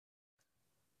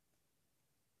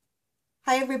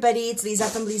Hi everybody, it's Lisa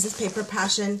from Lisa's Paper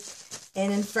Passion,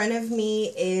 and in front of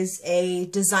me is a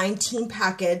design team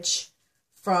package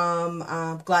from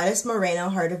Gladys Moreno,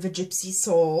 Heart of a Gypsy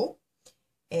Soul,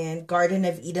 and Garden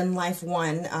of Eden Life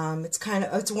 1.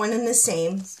 It's one and the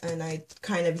same, and I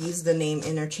kind of use the name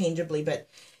interchangeably, but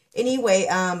anyway,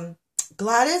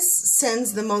 Gladys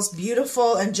sends the most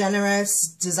beautiful and generous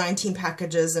design team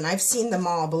packages, and I've seen them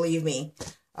all, believe me,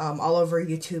 all over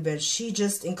YouTube, and she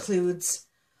just includes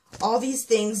all these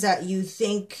things that you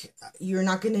think you're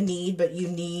not going to need, but you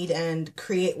need and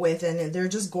create with, and they're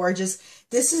just gorgeous.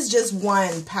 This is just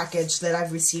one package that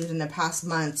I've received in the past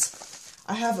months.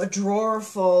 I have a drawer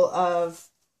full of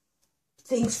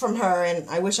things from her, and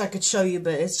I wish I could show you,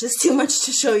 but it's just too much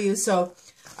to show you. So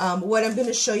what I'm going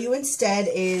to show you instead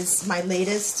is my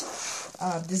latest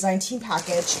design team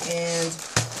package. And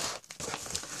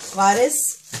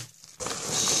Gladys,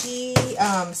 she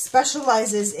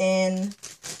specializes in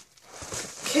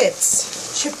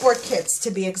kits, chipboard kits to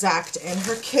be exact, and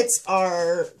her kits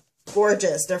are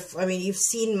gorgeous. I mean, you've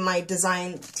seen my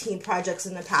design team projects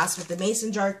in the past with the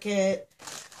mason jar kit,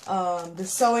 the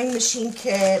sewing machine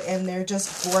kit, and they're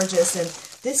just gorgeous. And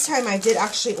this time I did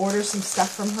actually order some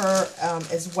stuff from her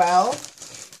as well,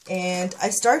 and I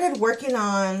started working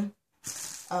on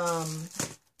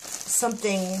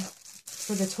something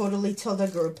for the Totally Tilda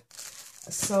group.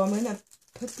 So I'm gonna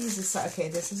put these aside. Okay,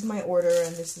 this is my order,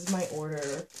 and this is my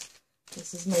order.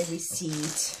 This is my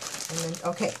receipt. And then,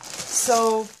 okay,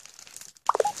 so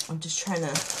I'm just trying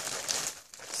to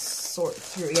sort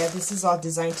through. Yeah, this is all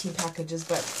design team packages,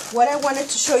 but what I wanted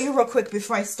to show you real quick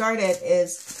before I started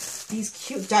is these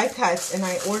cute die cuts, and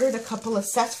I ordered a couple of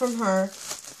sets from her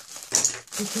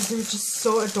because they're just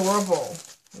so adorable.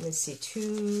 Let me see,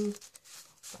 2,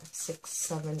 5, 6,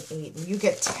 7, 8. You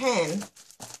get 10.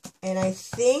 And I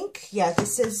think, yeah,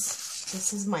 this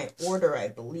is my order, I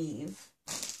believe.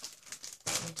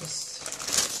 I'll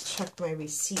just check my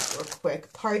receipt real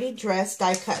quick. Party dress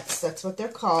die cuts, that's what they're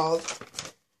called.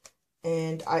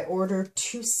 And I ordered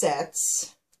 2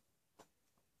 sets.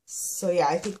 So yeah,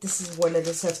 I think this is one of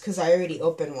the sets because I already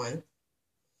opened one.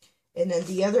 And then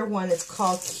the other one is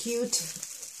called Cute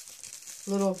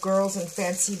Little Girls and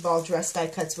Fancy Ball Dress Die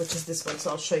Cuts, which is this one, so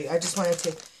I'll show you. I just wanted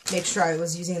to make sure I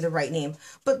was using the right name.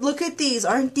 But look at these.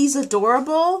 Aren't these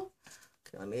adorable?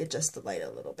 Okay, let me adjust the light a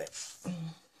little bit.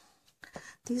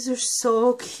 These are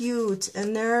so cute.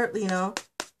 And they're, you know,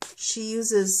 she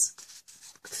uses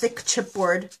thick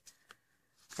chipboard,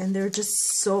 and they're just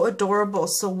so adorable.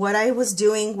 So what I was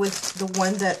doing with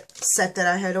the set that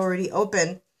I had already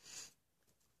opened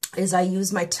is I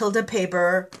used my Tilda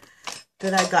paper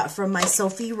that I got from my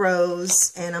Sophie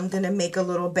Rose, and I'm going to make a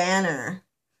little banner.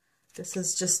 This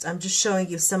is just, I'm just showing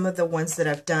you some of the ones that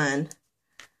I've done.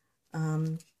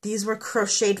 These were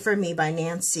crocheted for me by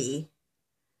Nancy.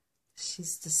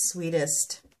 She's the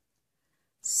sweetest.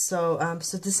 So,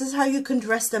 so this is how you can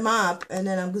dress them up, and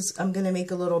then I'm going to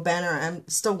make a little banner. I'm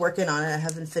still working on it. I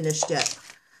haven't finished yet,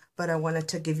 but I wanted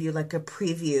to give you like a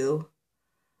preview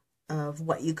of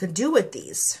what you can do with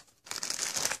these.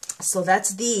 So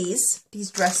that's these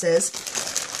dresses.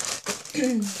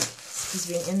 Excuse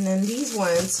me. And then these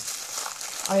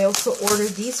ones, I also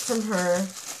ordered these from her.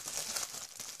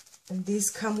 And these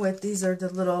come with, these are the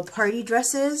little party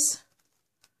dresses.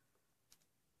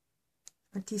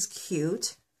 Aren't these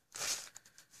cute?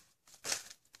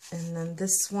 And then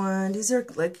this one, these are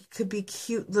like, could be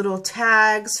cute little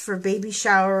tags for baby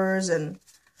showers. And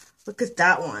look at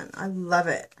that one. I love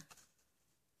it.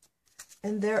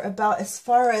 And they're about, as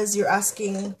far as you're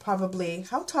asking, probably,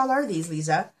 how tall are these,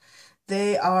 Lisa?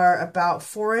 They are about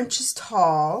 4 inches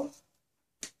tall.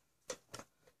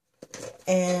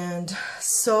 And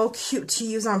so cute to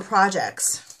use on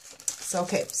projects. So,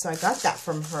 okay, so I got that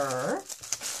from her.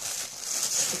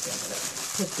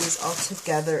 Put these all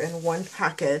together in one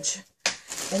package.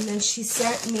 And then she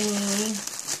sent me,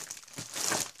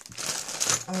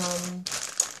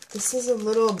 this is a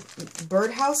little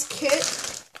birdhouse kit.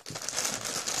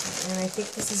 And I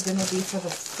think this is going to be for the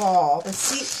fall. But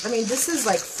see, I mean, this is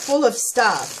like full of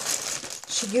stuff.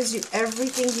 She gives you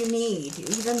everything you need,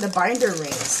 even the binder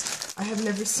rings. I have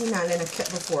never seen that in a kit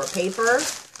before. Paper,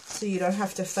 so you don't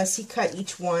have to fussy cut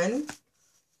each one.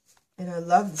 And I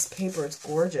love this paper. It's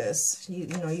gorgeous. You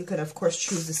know, you could, of course,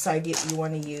 choose the side you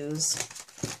want to use.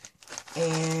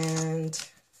 And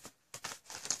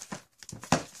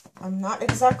I'm not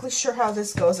exactly sure how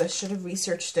this goes. I should have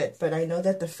researched it, but I know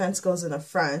that the fence goes in the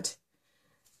front,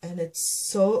 and it's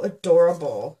so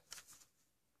adorable.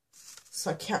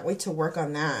 So I can't wait to work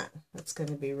on that. That's going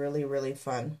to be really, really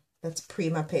fun. That's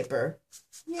Prima paper.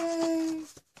 Yay!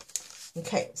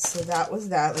 Okay, so that was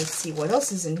that. Let's see what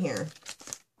else is in here.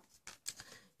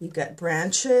 You got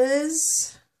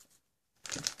branches.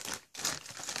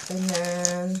 And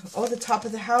then, oh, the top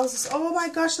of the house. Oh my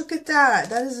gosh, look at that.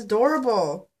 That is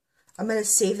adorable. I'm going to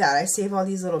save that. I save all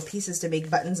these little pieces to make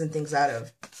buttons and things out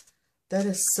of. That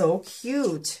is so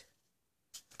cute.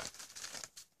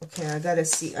 Okay, I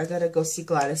gotta go see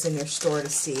Gladys in your store to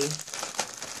see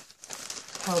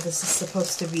how this is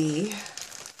supposed to be.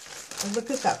 And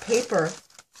look at that paper.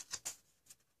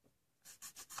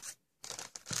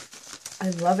 I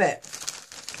love it.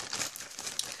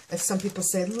 As some people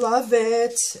say, love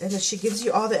it. And then she gives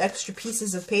you all the extra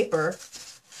pieces of paper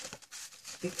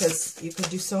because you can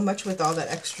do so much with all that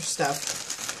extra stuff.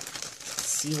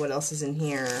 Let's see what else is in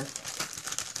here.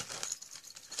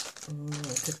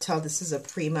 I could tell this is a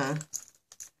Prima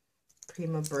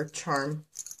bird charm.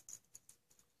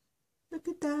 Look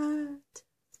at that.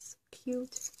 So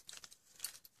cute.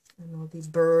 And all the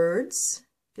birds.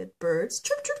 Good birds.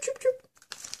 Chirp, chirp, chirp, chirp.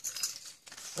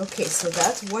 Okay, so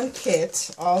that's one kit,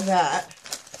 all that.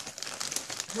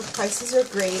 Her prices are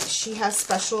great. She has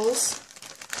specials,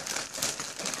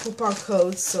 coupon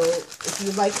codes, so if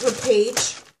you like her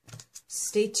page,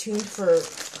 stay tuned for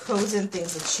codes and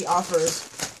things that she offers.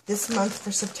 This month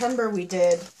for September we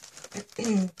did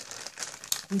the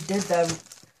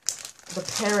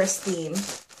Paris theme.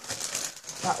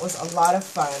 That was a lot of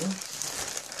fun.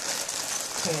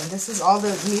 Okay, and this is all the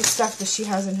new stuff that she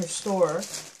has in her store.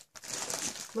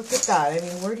 Look at that. I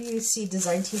mean, where do you see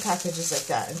design team packages like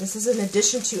that? And this is in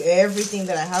addition to everything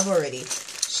that I have already.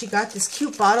 She got this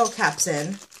cute bottle caps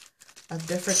in of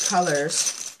different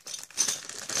colors.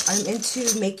 I'm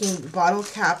into making bottle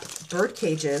cap bird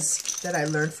cages that I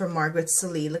learned from Margaret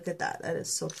Salee. Look at that. That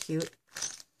is so cute.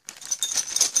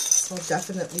 So I'll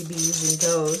definitely be using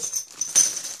those.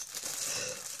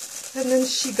 And then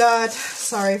she got,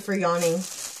 sorry for yawning. I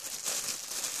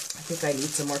think I need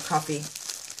some more coffee.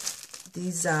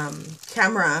 These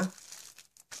camera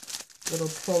little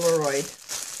Polaroid.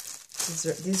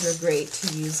 These are great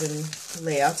to use in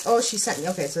layouts. Oh, she sent me.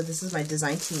 Okay, so this is my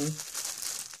design team.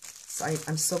 So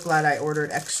I'm so glad I ordered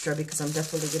extra because I'm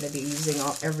definitely going to be using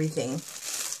everything.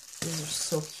 These are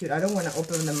so cute. I don't want to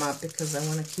open them up because I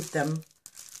want to keep them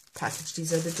packaged.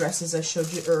 These are the dresses I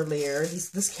showed you earlier.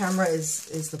 This camera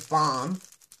is the bomb.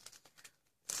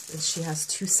 And she has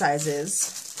 2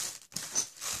 sizes.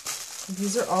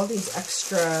 These are all these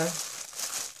extra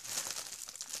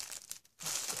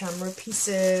camera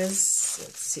pieces.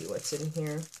 Let's see what's in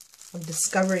here. I'm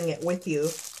discovering it with you.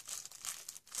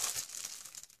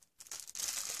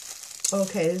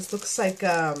 Okay, this looks like,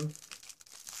 I'm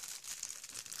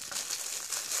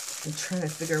trying to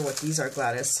figure what these are,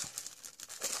 Gladys.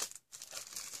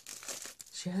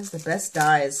 She has the best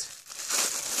dies.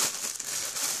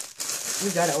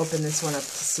 We gotta open this one up to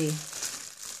see.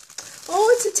 Oh,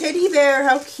 it's a teddy bear.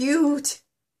 How cute.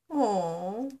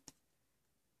 Oh.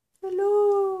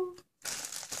 Hello.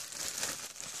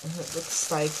 And it looks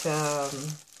like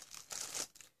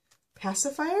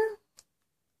pacifier.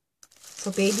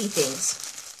 So baby things.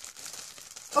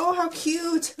 Oh, how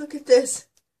cute. Look at this.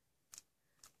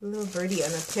 A little birdie on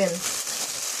a pin.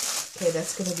 Okay,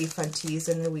 that's going to be fun to use.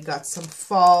 And then we got some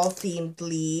fall themed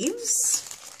leaves.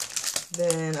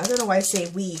 Then, I don't know why I say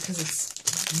we, because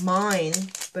it's mine,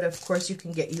 but of course you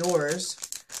can get yours.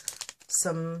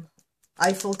 Some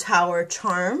Eiffel Tower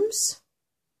charms,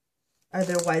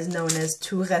 otherwise known as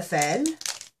Tour Eiffel,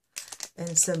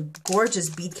 and some gorgeous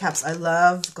bead caps. I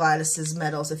love Gladys's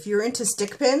medals. If you're into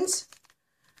stick pins,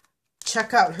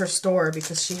 check out her store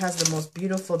because she has the most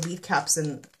beautiful bead caps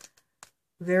and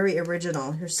very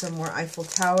original. Here's some more Eiffel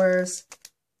Towers.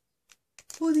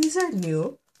 Oh, these are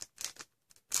new.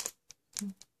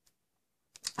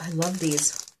 I love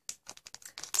these.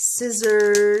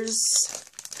 Scissors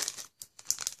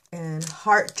and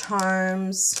heart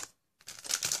charms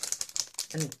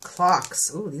and clocks.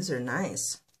 Ooh, these are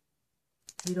nice.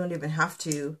 You don't even have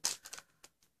to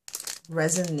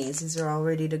resin these. These are all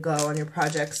ready to go on your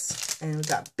projects. And we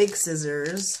got big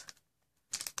scissors.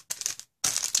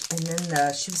 And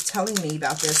then she was telling me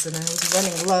about this and I was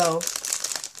running low.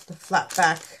 The flat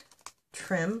back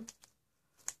trim.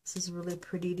 This is really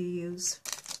pretty to use.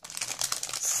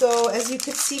 So as you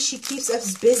can see, she keeps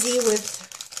us busy with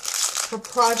her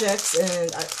projects,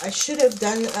 and I should have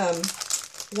done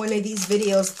one of these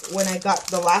videos when I got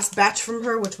the last batch from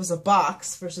her, which was a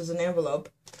box versus an envelope,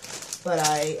 but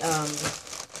I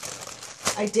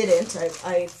didn't.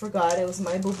 I forgot. It was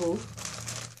my boo-boo.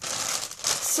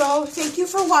 So thank you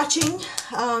for watching.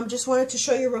 Just wanted to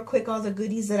show you real quick all the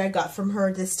goodies that I got from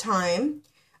her this time.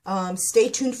 Stay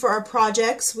tuned for our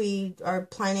projects. We are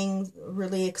planning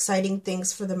really exciting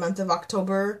things for the month of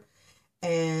October,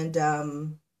 and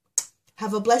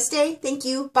Have a blessed day. Thank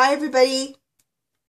you. Bye, everybody.